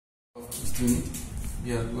Just a minute.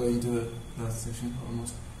 We are going to the last section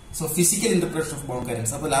almost. So physical interpretation of bound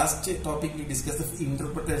currents. So last topic we discussed the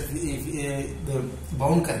interpretation the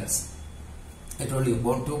bound currents. I told you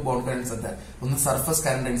two bound currents are there. One surface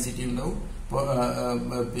current density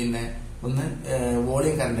volume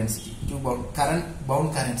current density. Two bound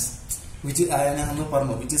currents, which is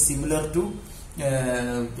similar to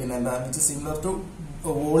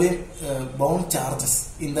volume bound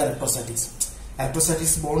charges in the electrostatics.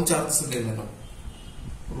 Electrostatics bound charges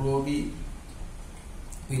rho v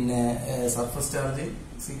surface charge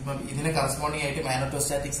sigma v corresponding to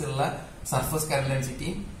magnetostatics surface current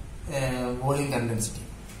density volume current density.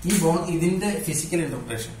 This bond is in the physical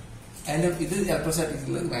interpretation and this is electrostatics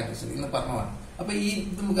magnetostatics in the parma. This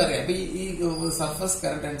surface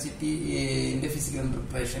current density in the physical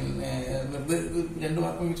interpretation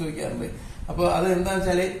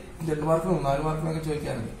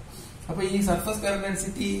surface current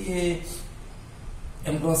density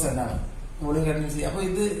cross volume current density.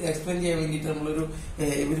 This explain if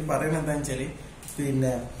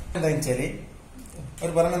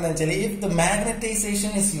the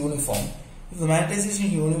magnetization is uniform,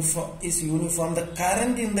 the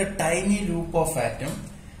current in the tiny loop of atom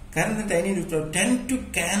tend to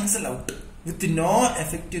cancel out with no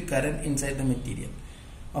effective current inside the material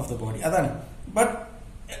of the body. But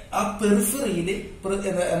periphery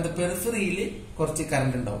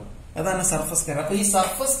current that's surface current. This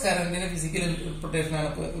surface current in physical interpretation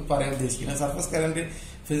surface current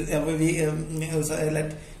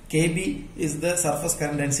let Kb is the surface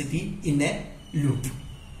current density in a loop.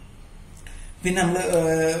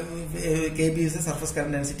 Kb is the surface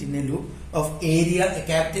current density in a loop of area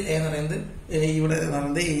capital A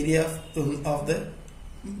the area of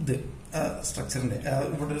the structure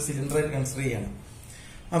cylinder consider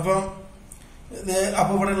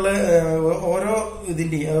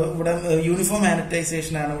uniform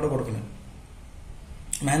magnetization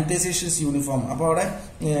magnetization is uniform.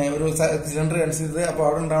 Cylinder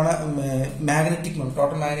magnetic moment,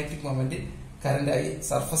 total magnetic moment current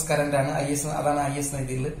surface current is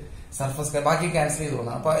surface current cancel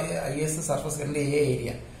is surface current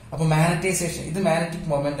area. Magnetization this magnetic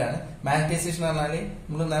moment magnetization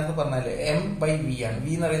m by v v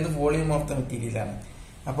is the volume of the material.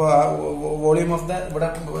 Volume of the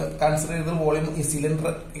consider the volume is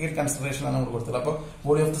cylinder consideration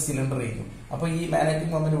volume of the cylinder. This magnetic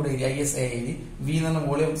moment is V is the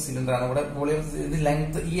volume of the cylinder. Volume of the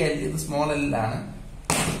length is small L.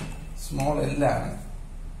 Small L. L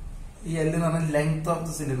is the length of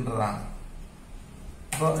the cylinder.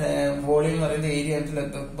 Volume is the area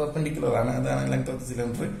and perpendicular length of the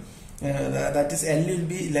cylinder. That is L will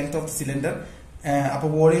be length of the cylinder.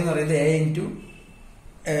 Volume is A into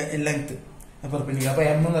length perpendicular.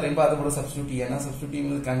 M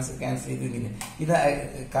substitute cancel this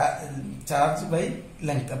charge by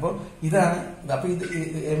length. This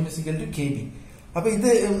M is equal to Kb.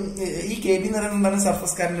 This Kb is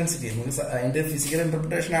surface current density. This physical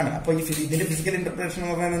interpretation. This physical interpretation is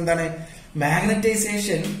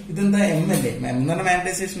magnetization. This is M.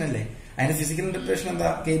 Magnetization. And physical interpretation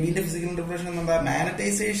Kb physical interpretation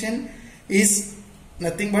magnetization is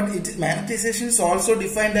nothing but magnetization is also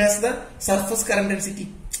defined as the surface current density.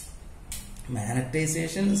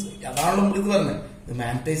 Magnetization is the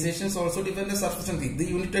magnetization is also defined as surface density. The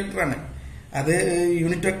unit vector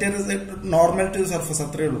unit vector is normal to surface.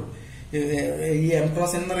 M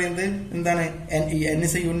cross n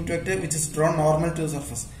is a unit vector which is drawn normal to the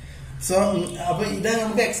surface. So this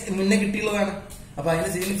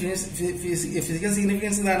physical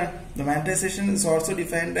significance the magnetization is also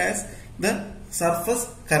defined as the surface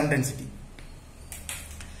current density.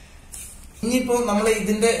 If volume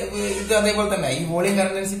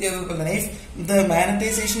current density if the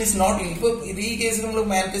magnetization is not uniform, in this case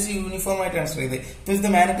magnetization uniform if the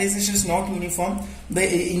magnetization is not uniform, the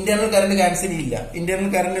internal current cancel. Internal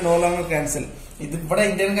current no longer cancel. If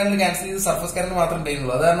internal current cancel is surface current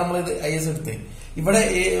if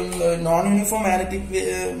non-uniform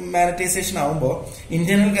magnetization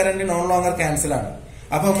internal current no longer cancel.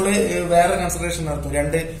 Consideration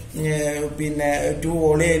two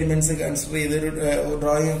Ole elements consider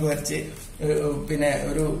drawing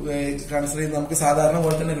considering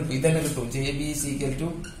JB is equal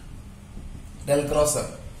to del cross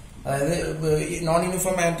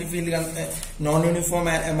non-uniform magnetic field non-uniform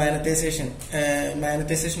magnetization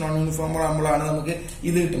non-uniform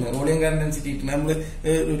volume current density diagram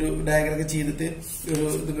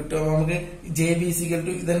JB is equal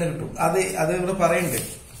to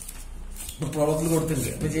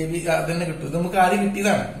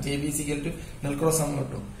JB is equal to del cross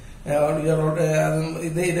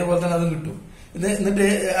ഇതേപോലെ തന്നെ അതും കിട്ടും. ഇത് എന്നിട്ട്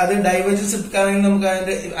അത് divergence എടുക്കുകയാണെങ്കിൽ നമുക്ക്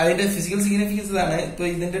അതിന്റെ ഫിസിക്കൽ സിഗ്നിഫിക്കൻസ് ഇതാണ്. ഇപ്പൊ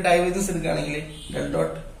ഇതിന്റെ ഡൈവേർജൻസ് എടുക്കുകയാണെങ്കിൽ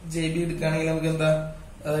del.jb എടുക്കുകയാണെങ്കിൽ നമുക്ക് എന്താ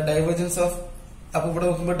ഡൈവേർജൻസ് ഓഫ്, അപ്പൊ ഇവിടെ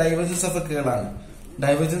നോക്കുമ്പോൾ divergence of A കേളാണ്.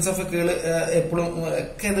 Divergence of A കേള് എപ്പോഴും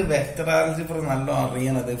ഒക്കെ ഇത് വെക്ടർ ആൽജിബ്ര നല്ല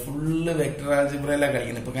അറിയണത്, ഫുള്ള് വെക്ടർ ആൽജിബ്രയിലാണ്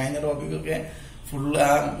കളിക്കുന്നത്. ഇപ്പൊ കഴിഞ്ഞ ടോപ്പിക്കൊക്കെ ഫുള്ള്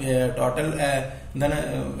ആ ടോട്ടൽ എന്താണ്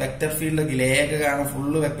വെക്ടർ ഫീൽഡ് ലേക്ക് കാണാൻ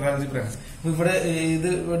ഫുള്ള് വെക്ടർ ആൽജിബ്രയാണ്. ഇവിടെ ഇത്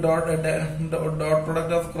ഡോട്ട്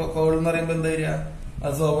പ്രൊഡക്റ്റ് ഓഫ് കോൾ എന്ന് പറയുമ്പോ എന്താ വരിക,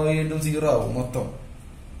 അത് സ്വാഭാവികമായിട്ടും 0 ആവും മൊത്തം.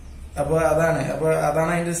 അപ്പൊ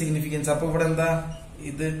അതാണ് അതിന്റെ സിഗ്നിഫിക്കൻസ്. അപ്പൊ ഇവിടെ എന്താ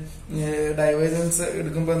ഇത് ഡൈവേർജൻസ്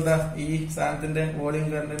എടുക്കുമ്പോ എന്താ ഈ സാധനത്തിന്റെ വോളിയം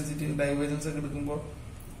കണ്ടൻസിറ്റി ഡൈവേർജൻസ് ഒക്കെ എടുക്കുമ്പോ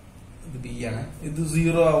ഇത് ബി ആണ്, ഇത്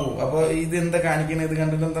 0 ആവും. അപ്പൊ ഇത് എന്താ കാണിക്കണത്, ഇത്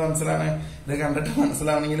കണ്ടിട്ട് എന്താ മനസ്സിലാണ്, ഇത് കണ്ടിട്ട്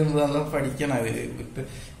മനസ്സിലാവണമെങ്കിലും ഇത് നമ്മൾ പഠിക്കണം.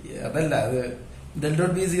 അതല്ല അത്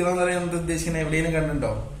del.b 0 എന്ന് പറയുന്നത് ഉദ്ദേശിക്കുന്നത് എവിടെയും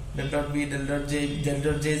കണ്ടിട്ടുണ്ടോ? del.b del.j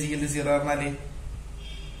 0 പറഞ്ഞാല്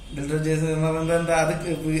del.j എന്ന് പറയുന്നത് എന്താ,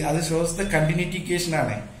 അത് ഷോസ് ദ കണ്ടിന്യൂറ്റി ഇക്വേഷൻ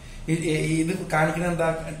ആണ്. ഇത് കാണിക്കുന്നത് എന്താ,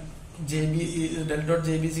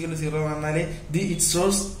 del.jb 0 പറഞ്ഞാല് ഇറ്റ്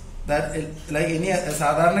ഷോസ് ദാറ്റ് ലൈക്ക് ഇനി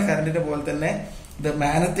സാധാരണ കറന്റിന്റെ പോലെ തന്നെ the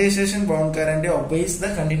magnetization bound current obeys the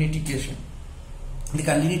continuity equation. ഇത്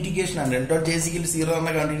കണ്ടിന്യൂറ്റി ഇക്വേഷൻ ആണ്. del.j 0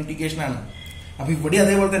 എന്ന കണ്ടിന്യൂറ്റി ഇക്വേഷൻ ആണ്. അപ്പൊ ഇവിടെ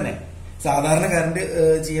അതേപോലെ തന്നെ സാധാരണ കറന്റ്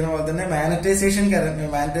ചെയ്യുന്ന പോലെ തന്നെ മാഗ്നറ്റൈസേഷൻ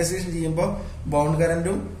ചെയ്യുമ്പോൾ ബൗണ്ട്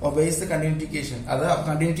കറന്റും ഒബേസ് ദ കണ്ടിന്യൂറ്റി ഇക്വേഷൻ. അത്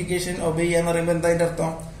കണ്ടിന്യൂറ്റി ഇക്വേഷൻ ഒബേ ചെയ്യാന്ന് പറയുമ്പോൾ എന്താ അതിന്റെ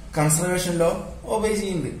അർത്ഥം, കൺസർവേഷൻ ലോ ഒബേ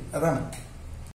ചെയ്യുന്നുണ്ട്. അതാണ്.